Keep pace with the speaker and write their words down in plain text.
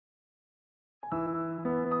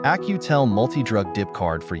Accu-Tell Multi-Drug Dip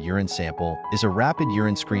Card for urine sample is a rapid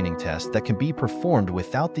urine screening test that can be performed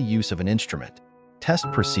without the use of an instrument.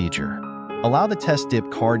 Test procedure. Allow the test dip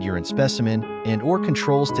card urine specimen and/or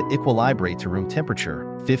controls to equilibrate to room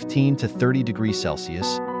temperature, 15 to 30 degrees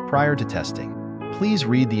Celsius, prior to testing. Please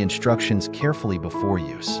read the instructions carefully before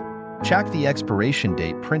use. Check the expiration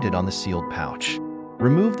date printed on the sealed pouch.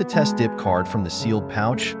 Remove the test dip card from the sealed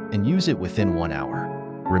pouch and use it within 1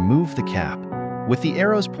 hour. Remove the cap. With the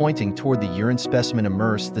arrows pointing toward the urine specimen,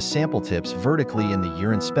 immerse the sample tips vertically in the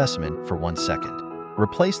urine specimen for 1 second.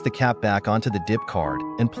 Replace the cap back onto the dip card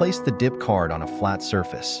and place the dip card on a flat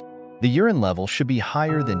surface. The urine level should be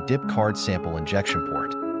higher than dip card sample injection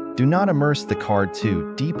port. Do not immerse the card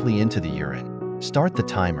too deeply into the urine. Start the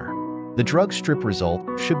timer. The drug strip result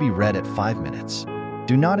should be read at 5 minutes.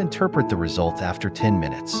 Do not interpret the result after 10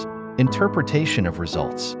 minutes. Interpretation of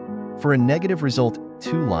results. For a negative result,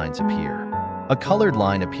 2 lines appear. A colored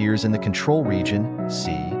line appears in the control region,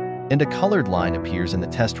 C, and a colored line appears in the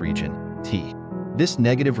test region, T. This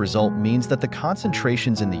negative result means that the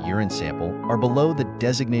concentrations in the urine sample are below the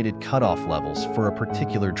designated cutoff levels for a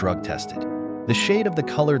particular drug tested. The shade of the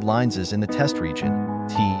colored lines in the test region,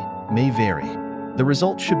 T, may vary. The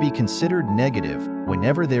result should be considered negative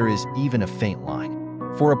whenever there is even a faint line.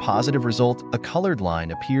 For a positive result, a colored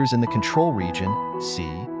line appears in the control region, C,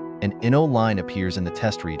 and NO line appears in the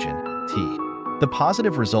test region, T. The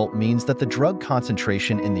positive result means that the drug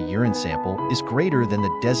concentration in the urine sample is greater than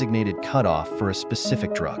the designated cutoff for a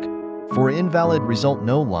specific drug. For invalid result,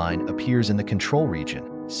 no line appears in the control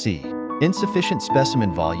region, C. Insufficient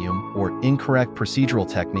specimen volume or incorrect procedural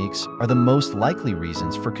techniques are the most likely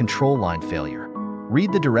reasons for control line failure.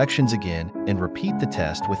 Read the directions again and repeat the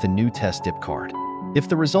test with a new test dip card. If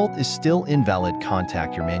the result is still invalid,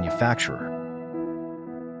 contact your manufacturer.